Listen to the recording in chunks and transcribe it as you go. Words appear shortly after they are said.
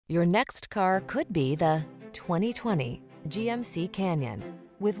Your next car could be the 2020 GMC Canyon.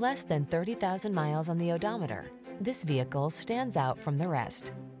 With less than 30,000 miles on the odometer, this vehicle stands out from the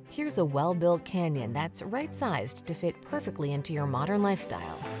rest. Here's a well-built Canyon that's right-sized to fit perfectly into your modern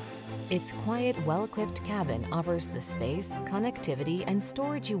lifestyle. Its quiet, well-equipped cabin offers the space, connectivity, and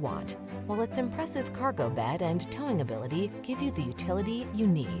storage you want, while its impressive cargo bed and towing ability give you the utility you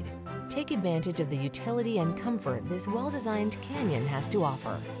need. Take advantage of the utility and comfort this well-designed Canyon has to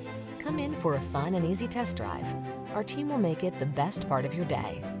offer. Come in for a fun and easy test drive. Our team will make it the best part of your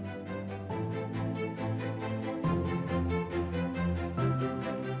day.